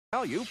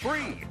value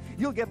free.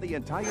 You'll get the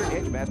entire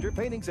Edgemaster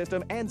painting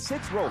system and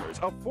 6 rollers,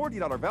 a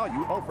 $40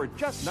 value, all for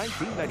just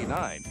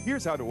 $19.99.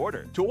 Here's how to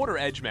order. To order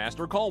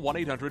Edgemaster, call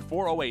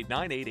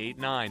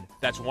 1-800-408-9889.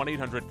 That's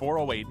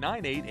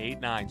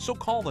 1-800-408-9889. So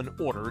call and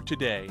order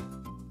today.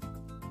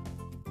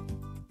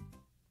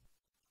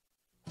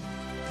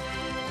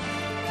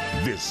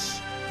 This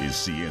is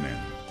CNN.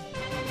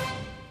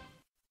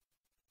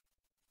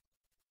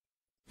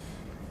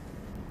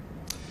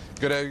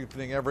 Good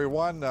evening,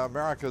 everyone.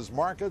 America's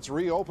markets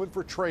reopened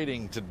for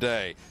trading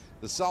today.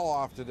 The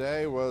sell-off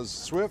today was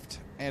swift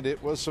and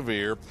it was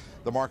severe.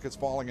 The market's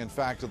falling, in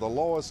fact, to the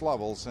lowest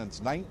level since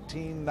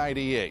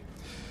 1998.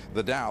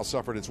 The Dow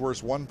suffered its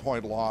worst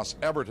one-point loss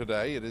ever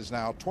today. It is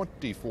now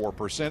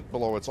 24%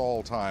 below its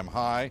all-time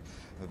high,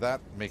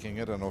 that making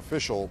it an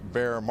official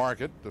bear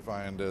market,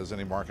 defined as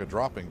any market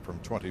dropping from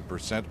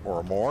 20%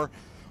 or more.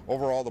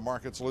 Overall, the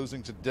market's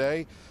losing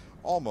today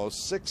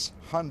almost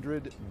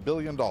 $600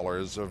 billion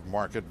of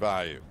market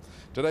value.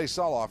 Today's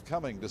sell-off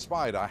coming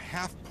despite a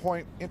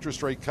half-point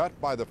interest rate cut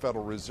by the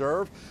Federal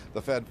Reserve.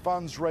 The Fed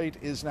funds rate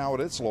is now at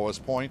its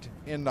lowest point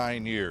in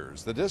 9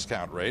 years. The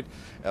discount rate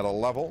at a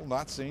level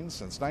not seen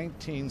since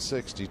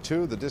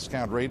 1962, the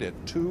discount rate at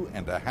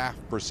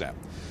 2.5%.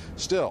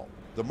 Still,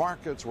 the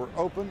markets were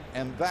open,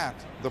 and that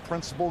the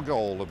principal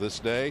goal of this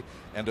day,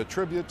 and a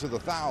tribute to the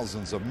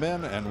thousands of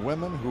men and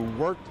women who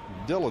worked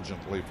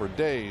diligently for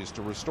days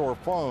to restore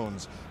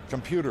phones,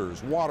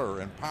 computers,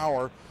 water, and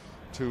power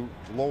to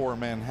Lower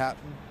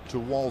Manhattan, to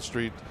Wall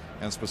Street,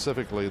 and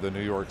specifically the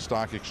New York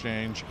Stock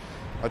Exchange.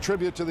 A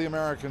tribute to the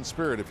American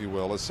spirit, if you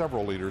will, as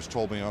several leaders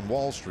told me on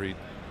Wall Street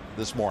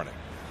this morning.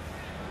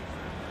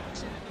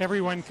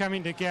 Everyone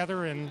coming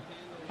together and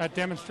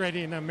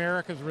demonstrating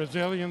America's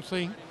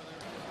resiliency.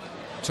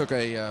 Took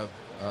an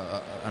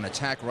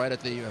attack right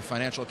at the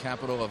financial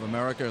capital of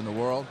America and the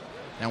world,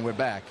 and we're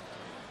back.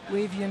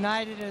 We've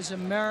united as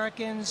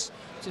Americans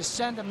to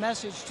send a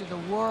message to the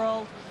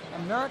world.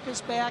 America's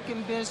back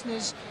in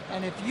business,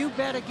 and if you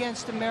bet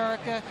against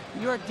America,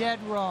 you're dead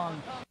wrong.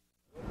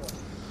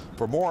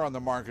 For more on the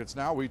markets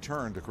now, we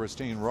turn to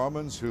Christine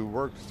Romans, who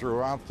worked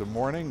throughout the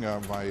morning,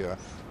 my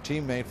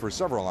teammate for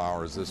several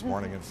hours this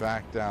morning, in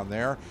fact, down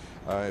there,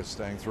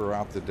 staying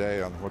throughout the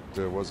day on what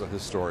was a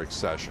historic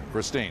session.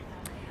 Christine.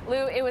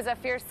 Lou, it was a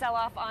fierce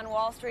sell-off on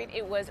Wall Street.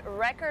 It was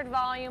record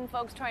volume,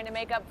 folks trying to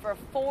make up for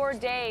 4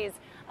 days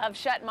of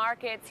shut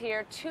markets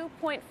here.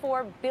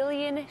 2.4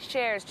 billion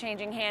shares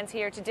changing hands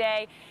here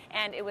today,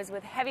 and it was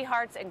with heavy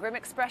hearts and grim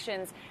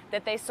expressions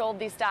that they sold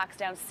these stocks,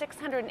 down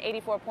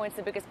 684 points,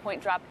 the biggest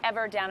point drop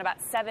ever, down about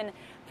 7%.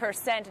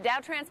 Dow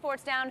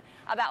Transport's down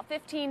about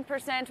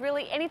 15%.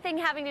 Really, anything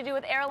having to do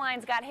with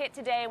airlines got hit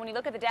today. When you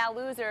look at the Dow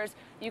losers,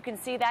 you can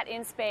see that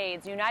in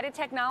spades. United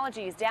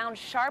Technologies down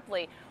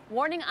sharply,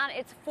 warning on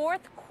its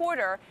 4th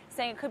quarter,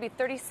 saying it could be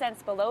 30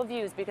 cents below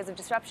views because of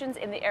disruptions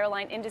in the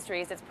airline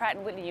industries. Its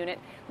Pratt & Whitney unit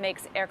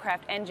makes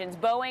aircraft engines.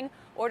 Boeing,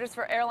 orders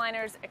for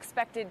airliners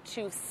expected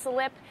to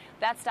slip.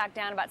 That stock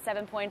down about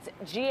 7 points.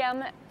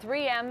 GM,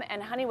 3M,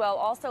 and Honeywell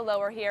also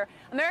lower here.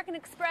 American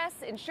Express,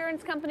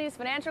 insurance companies,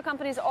 financial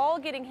companies, all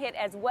getting hit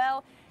as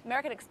well.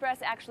 American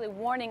Express actually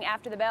warning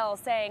after the bell,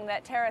 saying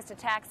that terrorist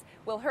attacks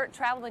will hurt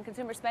travel and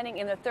consumer spending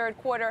in the 3rd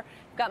quarter.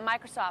 We've got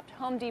Microsoft,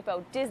 Home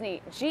Depot,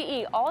 Disney,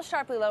 GE, all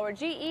sharply lower.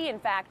 GE, in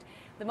fact,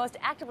 the most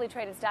actively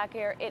traded stock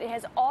here, it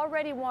has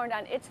already warned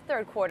on its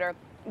 3rd quarter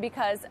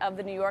because of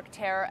the New York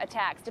terror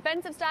attacks.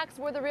 Defensive stocks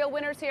were the real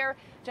winners here.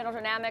 General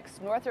Dynamics,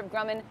 Northrop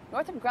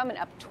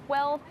Grumman up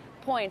 12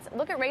 points.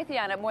 Look at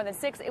Raytheon at more than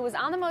 6. It was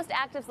on the most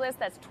active list.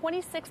 That's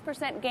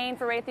 26% gain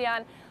for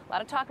Raytheon. A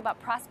lot of talk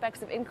about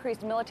prospects of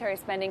increased military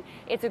spending.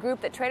 It's a group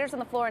that traders on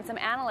the floor and some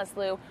analysts,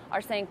 Lou,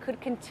 are saying could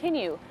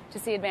continue to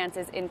see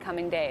advances in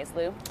coming days.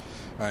 Lou?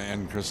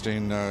 And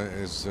Christine,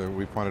 as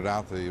we pointed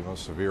out, the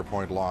most severe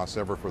point loss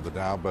ever for the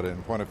Dow, but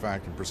in point of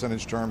fact, in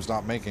percentage terms,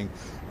 not making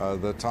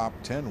the top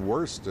 10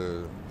 worst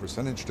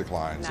percentage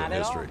declines in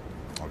history.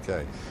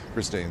 Okay.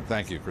 Christine,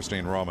 thank you.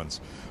 Christine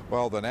Romans.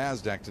 Well, the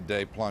NASDAQ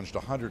today plunged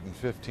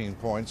 115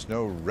 points.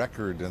 No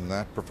record in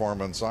that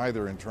performance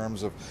either in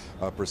terms of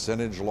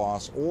percentage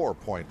loss or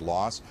point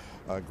loss.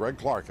 Greg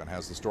Clarkin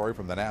has the story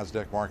from the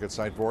NASDAQ market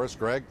site for us.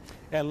 Greg?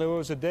 And Lou, it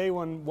was a day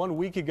when 1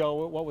 week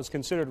ago what was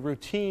considered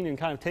routine and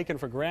kind of taken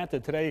for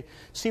granted today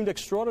seemed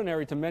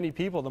extraordinary to many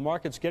people. The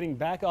market's getting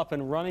back up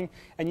and running.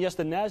 And yes,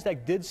 the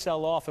NASDAQ did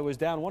sell off. It was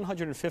down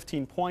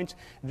 115 points.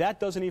 That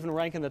doesn't even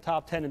rank in the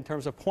top 10 in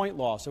terms of point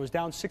loss. It was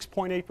down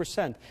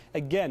 6.8%.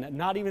 Again,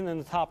 not even in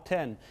the top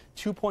 10.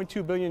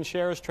 2.2 billion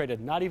shares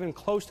traded, not even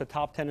close to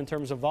top 10 in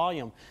terms of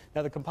volume.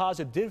 Now, the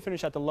composite did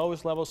finish at the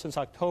lowest level since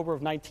October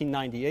of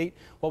 1998.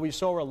 What we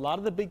saw were a lot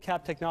of the big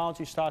cap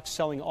technology stocks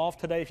selling off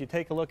today. If you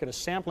take a look at a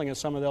sampling of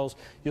some of those,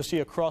 you'll see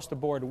across the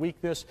board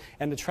weakness.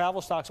 And the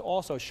travel stocks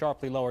also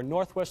sharply lower.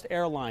 Northwest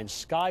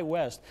Airlines,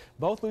 SkyWest,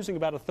 both losing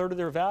about 1/3 of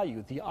their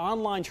value. The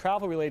online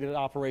travel-related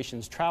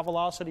operations,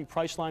 Travelocity,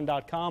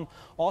 Priceline.com,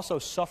 also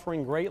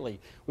suffering greatly.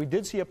 We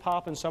did see a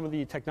pop in some of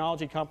the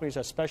technology companies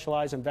that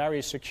specialize in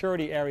various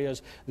security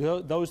areas,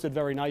 those did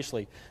very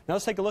nicely. Now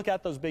let's take a look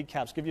at those big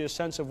caps, give you a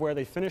sense of where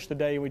they finished the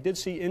day. We did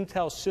see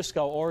Intel,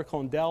 Cisco, Oracle,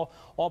 and Dell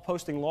all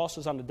posting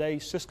losses on the day.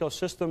 Cisco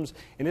Systems,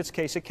 in its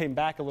case, it came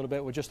back a little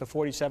bit with just a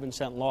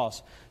 47-cent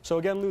loss. So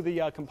again, Lou,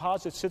 the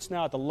composite sits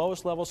now at the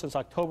lowest level since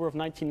October of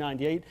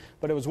 1998,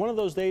 but it was one of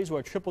those days where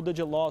a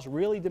triple-digit loss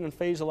really didn't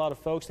faze a lot of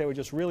folks. They were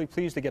just really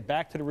pleased to get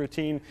back to the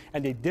routine,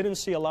 and they didn't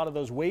see a lot of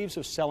those waves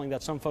of selling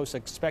that some folks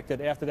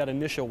expected after that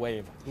initial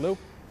wave. Lou?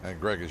 And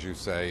Greg, as you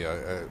say,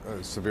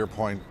 a severe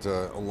point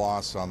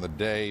loss on the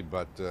day,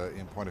 but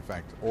in point of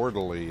fact,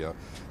 orderly,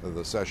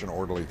 the session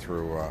orderly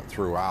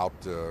throughout,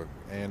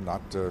 and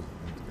not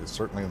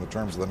certainly in the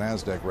terms of the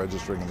NASDAQ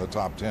registering in the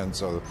top 10.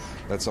 So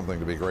that's something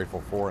to be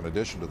grateful for, in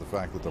addition to the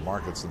fact that the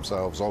markets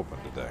themselves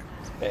opened today.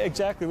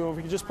 Exactly. Well, if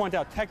we could just point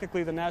out,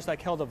 technically the NASDAQ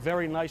held up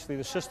very nicely.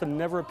 The system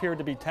never appeared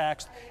to be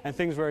taxed, and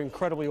things were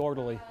incredibly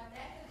orderly.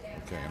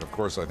 Okay, and of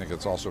course, I think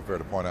it's also fair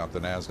to point out the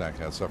NASDAQ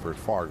has suffered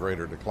far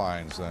greater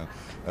declines than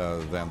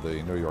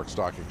the New York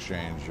Stock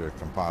Exchange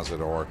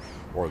composite or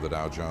the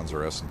Dow Jones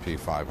or S&P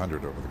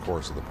 500 over the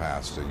course of the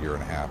past year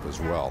and a half as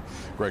well.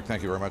 Greg,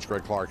 thank you very much.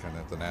 Greg Clarkin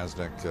at the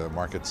NASDAQ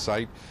market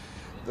site.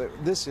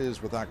 This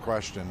is, without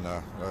question,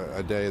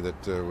 a day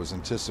that was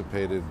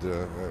anticipated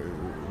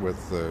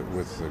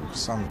with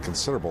some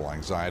considerable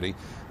anxiety.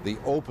 The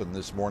open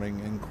this morning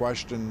in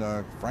question,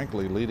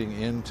 frankly,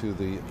 leading into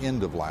the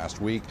end of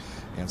last week,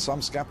 and some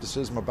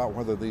skepticism about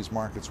whether these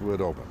markets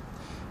would open.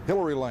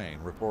 Hillary Lane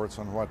reports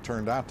on what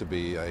turned out to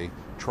be a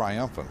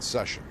triumphant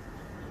session.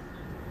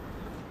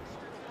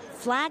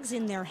 Flags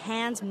in their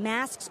hands,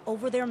 masks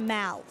over their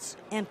mouths,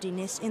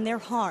 emptiness in their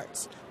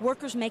hearts.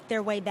 Workers make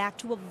their way back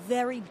to a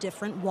very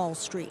different Wall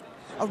Street,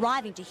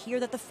 arriving to hear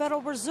that the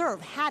Federal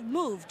Reserve had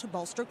moved to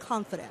bolster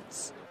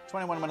confidence.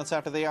 21 minutes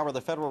after the hour,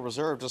 the Federal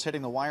Reserve just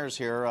hitting the wires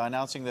here,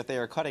 announcing that they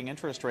are cutting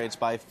interest rates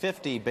by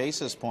 50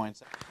 basis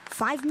points.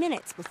 5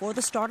 minutes before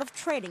the start of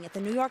trading at the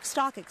New York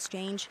Stock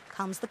Exchange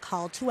comes the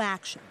call to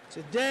action.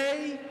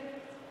 Today,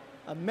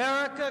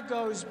 America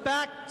goes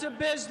back to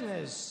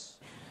business.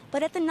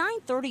 But at the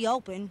 9:30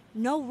 open,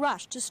 no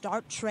rush to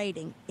start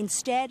trading.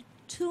 Instead,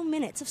 2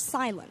 minutes of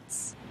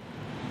silence.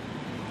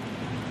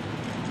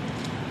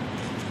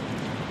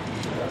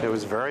 It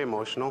was very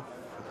emotional.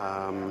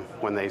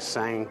 When they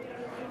sang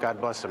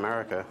God Bless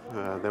America,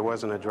 there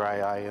wasn't a dry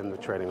eye in the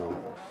trading room.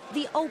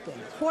 The open,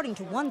 according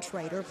to one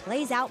trader,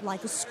 plays out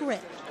like a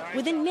script.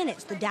 Within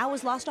minutes, the Dow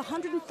has lost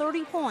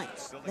 130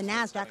 points, the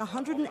NASDAQ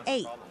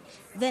 108.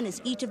 Then as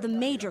each of the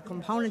major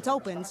components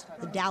opens,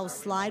 the Dow's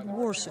slide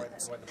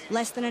worsens.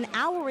 Less than an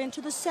hour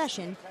into the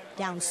session,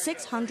 down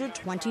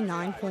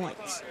 629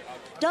 points.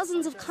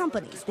 Dozens of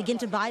companies begin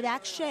to buy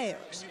back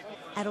shares.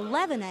 At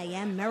 11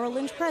 a.m., Merrill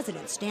Lynch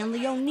President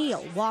Stanley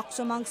O'Neill walks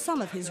among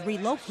some of his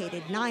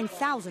relocated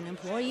 9,000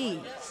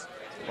 employees.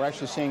 We're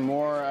actually seeing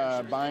more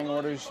buying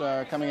orders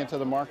coming into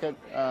the market,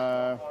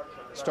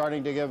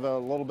 starting to give a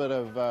little bit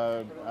of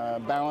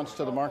balance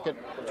to the market.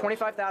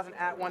 25,000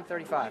 at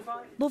 135.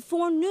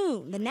 Before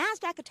noon, the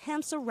NASDAQ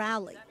attempts a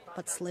rally,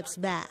 but slips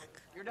back.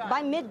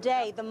 By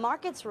midday, the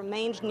markets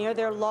remained near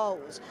their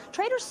lows.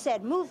 Traders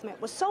said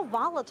movement was so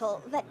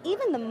volatile that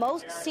even the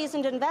most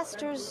seasoned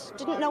investors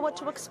didn't know what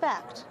to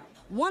expect.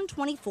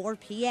 1:24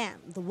 p.m.,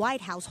 the White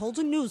House holds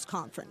a news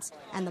conference,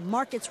 and the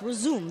markets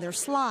resume their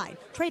slide.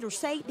 Traders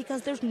say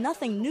because there's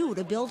nothing new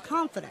to build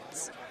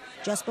confidence.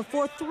 Just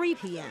before 3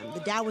 p.m.,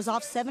 the Dow was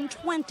off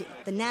 720,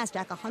 the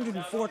NASDAQ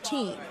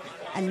 114,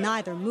 and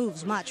neither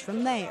moves much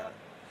from there.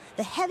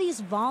 The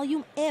heaviest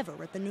volume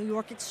ever at the New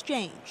York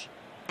Exchange,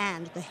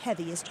 and the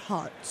heaviest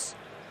hearts.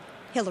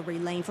 Hillary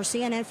Lane for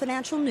CNN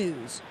Financial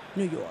News,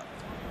 New York.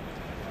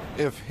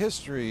 If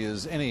history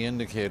is any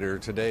indicator,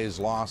 today's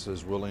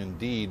losses will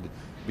indeed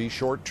be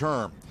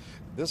short-term.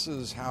 This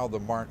is how the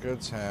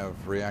markets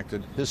have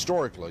reacted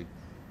historically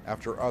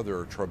after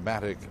other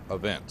traumatic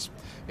events.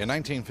 In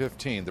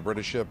 1915, the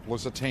British ship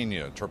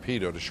Lusitania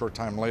torpedoed. A short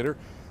time later,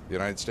 the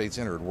United States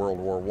entered World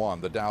War I.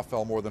 The Dow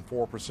fell more than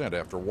 4%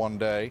 after one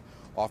day,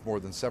 off more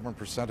than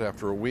 7%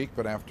 after a week,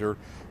 but after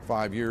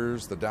 5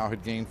 years, the Dow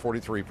had gained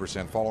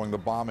 43%. Following the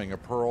bombing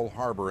of Pearl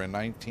Harbor in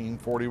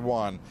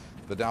 1941,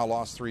 the Dow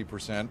lost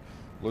 3%,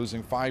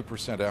 losing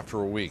 5%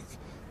 after a week.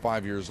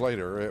 5 years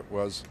later, it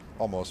was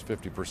almost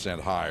 50%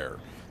 higher.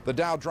 The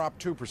Dow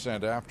dropped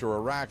 2% after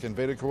Iraq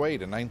invaded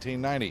Kuwait in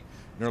 1990,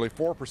 nearly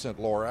 4%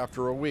 lower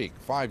after a week.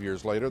 5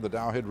 years later, the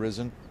Dow had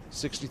risen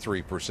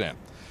 63%.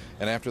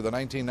 And after the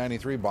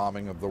 1993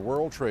 bombing of the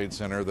World Trade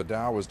Center, the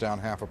Dow was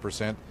down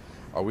 0.5%.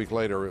 A week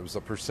later, it was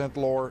 1%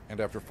 lower, and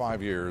after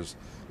 5 years,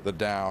 the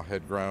Dow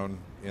had grown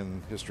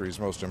in history's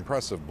most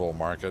impressive bull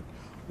market,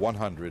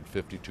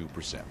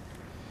 152%.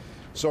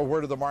 So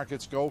where do the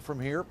markets go from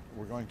here?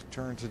 We're going to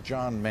turn to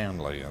John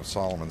Manley of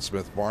Solomon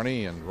Smith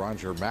Barney and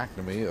Roger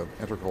McNamee of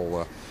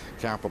Integral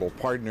Capital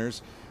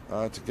Partners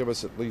to give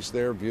us at least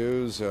their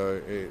views.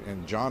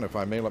 And John, if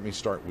I may, let me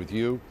start with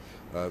you.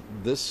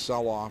 This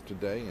sell-off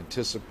today,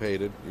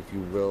 anticipated, if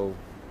you will,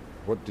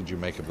 What did you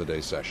make of the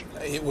day's session?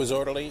 It was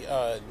orderly.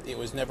 It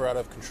was never out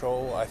of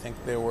control. I think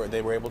they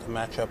were able to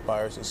match up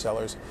buyers and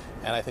sellers,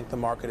 and I think the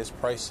market is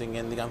pricing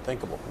in the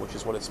unthinkable, which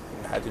is what it's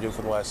had to do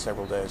for the last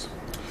several days.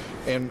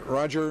 And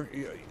Roger,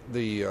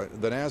 the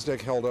NASDAQ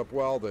held up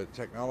well. The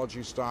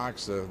technology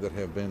stocks that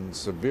have been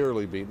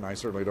severely beaten, I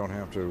certainly don't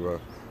have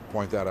to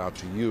point that out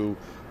to you.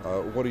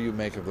 What do you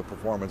make of the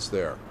performance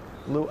there?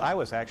 Lou, I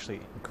was actually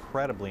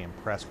incredibly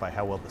impressed by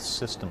how well the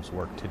systems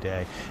worked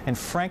today. And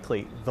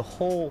frankly, the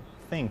whole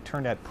thing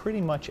turned out pretty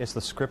much as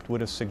the script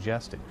would have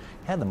suggested.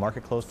 You had the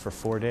market closed for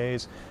 4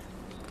 days.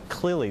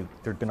 Clearly,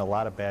 there'd been a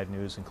lot of bad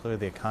news, and clearly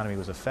the economy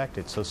was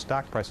affected, so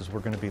stock prices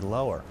were going to be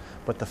lower.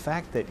 But the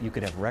fact that you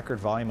could have record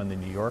volume on the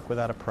New York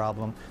without a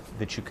problem,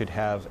 that you could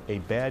have a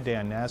bad day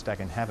on NASDAQ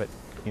and have it,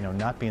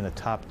 not be in the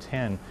top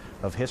 10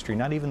 of history,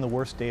 not even the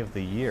worst day of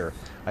the year,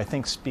 I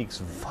think speaks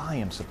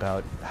volumes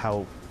about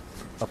how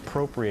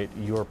appropriate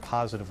your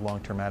positive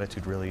long-term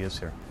attitude really is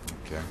here.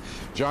 Okay.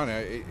 John,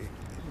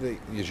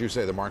 as you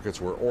say, the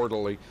markets were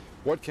orderly.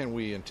 What can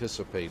we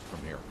anticipate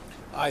from here?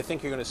 I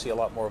think you're going to see a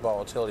lot more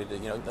volatility. I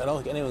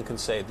don't think anyone can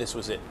say this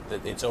was it,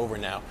 that it's over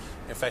now.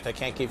 In fact, I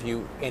can't give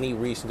you any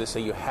reason to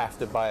say you have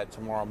to buy it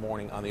tomorrow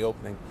morning on the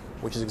opening,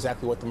 which is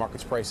exactly what the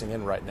market's pricing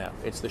in right now.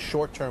 It's the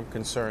short-term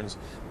concerns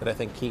that I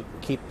think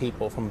keep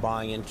people from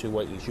buying into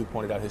what, as you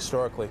pointed out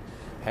historically,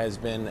 has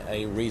been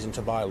a reason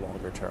to buy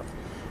longer term.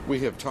 We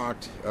have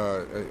talked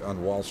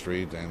on Wall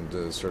Street,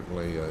 and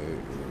certainly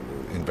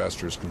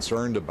investors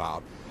concerned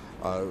about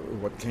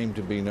what came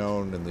to be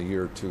known in the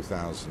year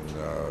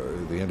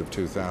 2000, the end of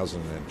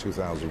 2000 and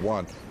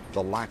 2001,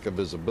 the lack of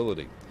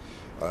visibility.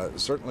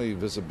 Certainly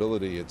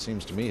visibility, it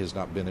seems to me, has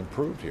not been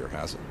improved here,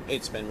 has it?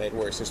 It's been made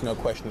worse. There's no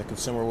question the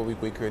consumer will be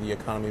weaker, the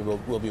economy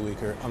will be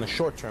weaker on a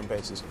short-term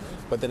basis.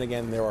 But then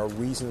again, there are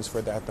reasons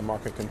for that the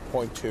market can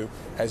point to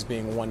as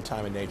being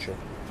one-time in nature.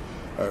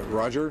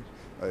 Roger?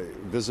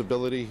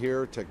 Visibility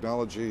here,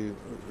 technology,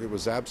 it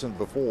was absent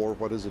before.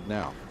 What is it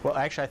now? Well,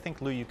 actually, I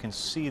think, Lou, you can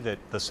see that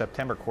the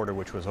September quarter,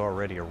 which was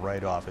already a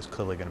write-off, is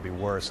clearly going to be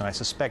worse. And I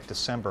suspect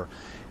December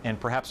and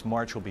perhaps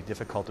March will be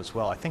difficult as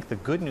well. I think the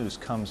good news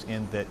comes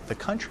in that the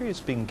country is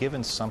being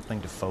given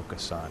something to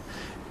focus on.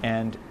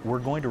 And we're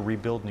going to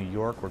rebuild New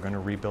York. We're going to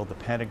rebuild the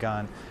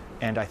Pentagon.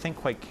 And I think,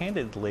 quite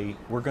candidly,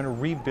 we're going to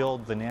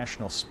rebuild the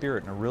national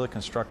spirit in a really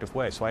constructive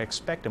way. So I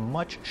expect a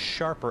much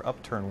sharper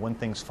upturn when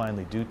things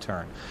finally do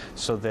turn.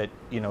 So that,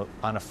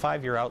 on a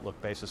 5-year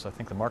outlook basis, I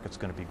think the market's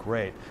going to be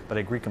great. But I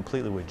agree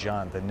completely with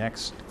John. The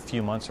next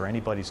few months are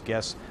anybody's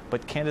guess.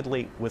 But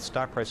candidly, with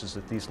stock prices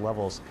at these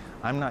levels,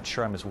 I'm not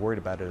sure I'm as worried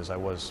about it as I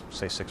was,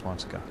 say, 6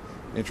 months ago.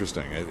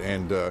 Interesting.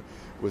 And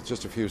with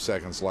just a few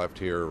seconds left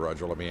here,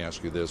 Roger, let me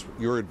ask you this.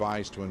 Your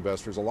advice to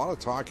investors, a lot of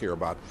talk here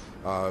about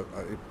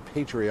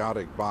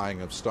patriotic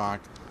buying of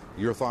stock.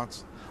 Your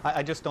thoughts?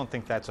 I just don't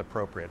think that's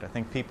appropriate. I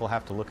think people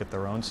have to look at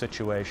their own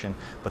situation,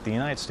 but the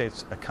United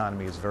States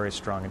economy is very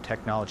strong, and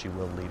technology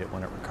will lead it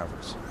when it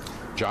recovers.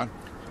 John?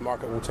 The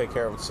market will take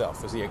care of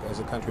itself, as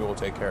the country will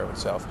take care of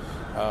itself.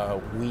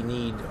 We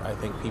need, I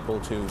think, people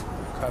to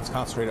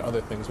concentrate on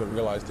other things, but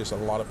realize there's a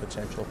lot of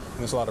potential and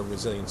there's a lot of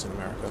resilience in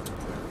America.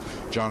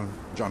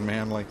 John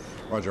Manley,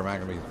 Roger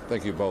McNamee,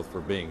 thank you both for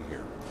being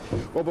here.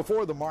 Well,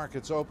 before the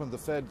markets opened, the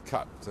Fed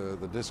cut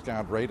the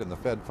discount rate and the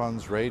Fed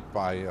funds rate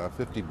by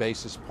 50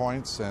 basis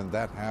points, and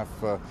that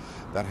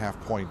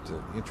half point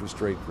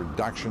interest rate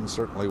reduction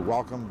certainly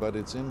welcome, but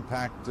its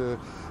impact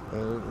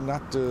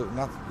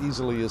not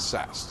easily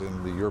assessed.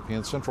 And the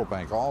European Central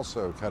Bank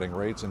also cutting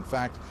rates. In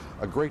fact,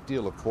 a great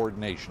deal of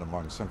coordination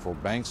among central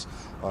banks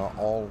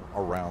all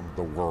around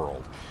the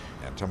world.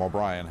 And Tim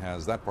O'Brien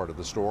has that part of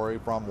the story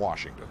from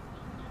Washington.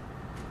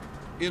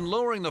 In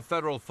lowering the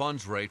federal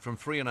funds rate from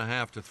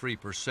 3.5% to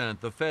 3%,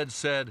 the Fed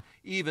said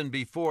even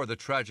before the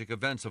tragic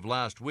events of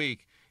last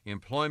week,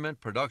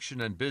 employment,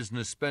 production, and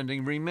business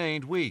spending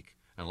remained weak,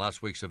 and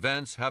last week's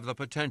events have the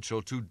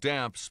potential to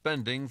damp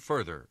spending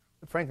further.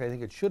 Frankly, I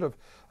think it should have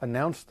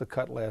announced the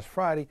cut last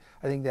Friday.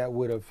 I think that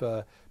would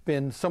have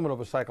been somewhat of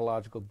a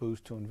psychological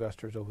boost to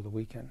investors over the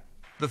weekend.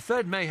 The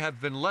Fed may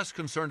have been less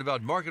concerned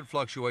about market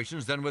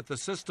fluctuations than with the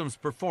system's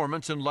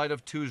performance in light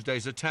of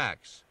Tuesday's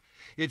attacks.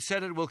 It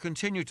said it will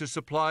continue to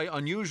supply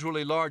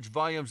unusually large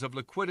volumes of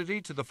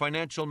liquidity to the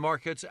financial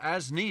markets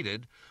as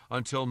needed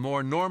until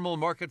more normal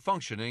market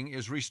functioning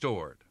is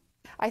restored.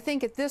 I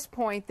think at this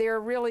point they're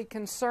really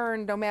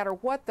concerned, no matter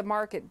what the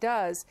market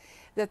does,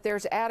 that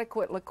there's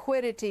adequate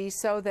liquidity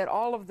so that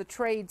all of the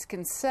trades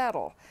can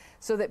settle,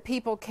 so that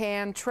people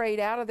can trade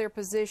out of their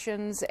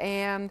positions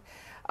and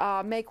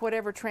make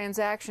whatever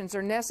transactions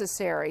are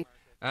necessary.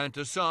 And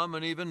to some,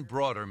 an even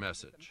broader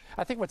message.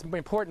 I think what's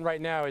important right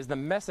now is the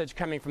message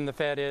coming from the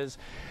Fed is,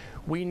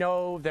 we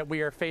know that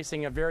we are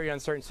facing a very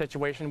uncertain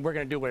situation. We're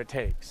going to do what it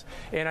takes.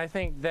 And I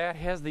think that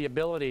has the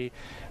ability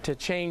to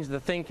change the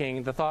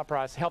thinking, the thought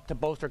process, help to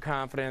bolster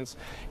confidence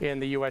in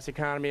the U.S.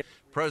 economy.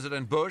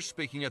 President Bush,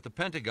 speaking at the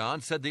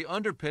Pentagon, said the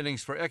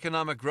underpinnings for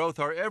economic growth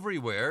are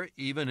everywhere,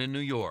 even in New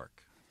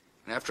York.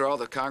 After all,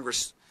 the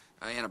Congress,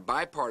 in a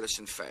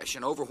bipartisan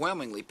fashion,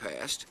 overwhelmingly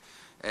passed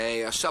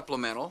a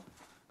supplemental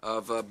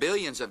of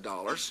billions of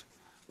dollars,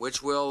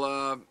 which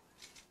will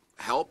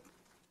help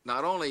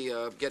not only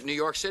get New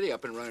York City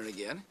up and running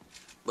again,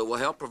 but will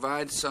help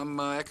provide some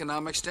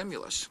economic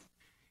stimulus.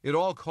 It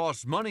all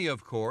costs money,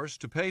 of course.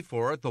 To pay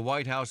for it, the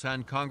White House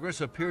and Congress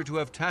appear to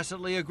have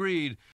tacitly agreed